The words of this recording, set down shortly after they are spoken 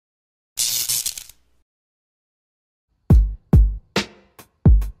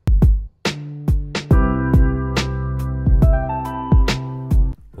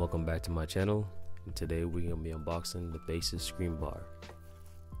back to my channel, and today we're going to be unboxing the Baseus Screenbar.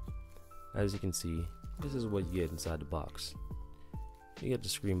 As you can see, this is what you get inside the box. You get the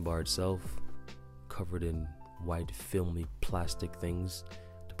screen bar itself, covered in white filmy plastic things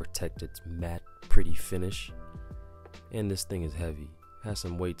to protect its matte pretty finish. And this thing is heavy, has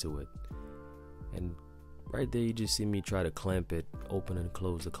some weight to it. And right there you just see me try to clamp it, open and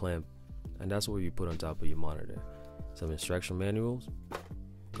close the clamp, and that's what you put on top of your monitor. Some instruction manuals,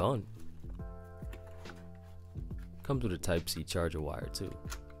 gone. Comes with a Type-C charger wire too.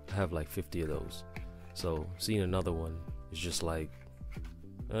 I have like 50 of those, so seeing another one is just like,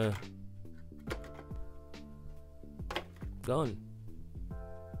 gone.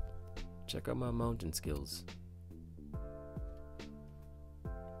 Check out my mounting skills.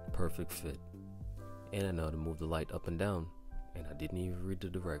 Perfect fit. And I know how to move the light up and down, and I didn't even read the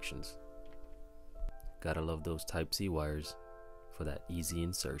directions. Gotta love those Type-C wires for that easy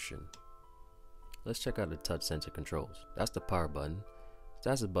insertion. Let's check out the touch sensor controls. That's the power button.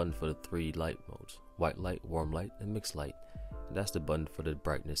 That's the button for the 3 light modes: white light, warm light, and mixed light. And that's the button for the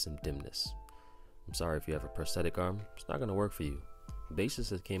brightness and dimness. I'm sorry if you have a prosthetic arm, it's not gonna work for you. Baseus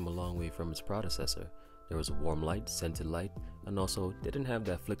has came a long way from its predecessor. There was a warm light, scented light, and also didn't have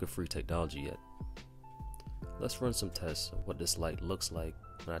that flicker-free technology yet. Let's run some tests of what this light looks like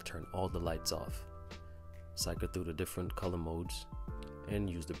when I turn all the lights off. Cycle through the different color modes and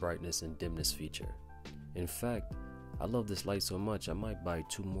use the brightness and dimness feature. In fact, I love this light so much I might buy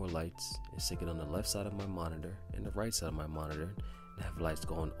 2 more lights and stick it on the left side of my monitor and the right side of my monitor and have lights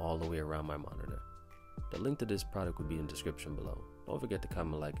going all the way around my monitor. The link to this product will be in the description below. Don't forget to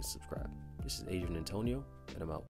comment, like, and subscribe. This is Adrian Antonio, and I'm out.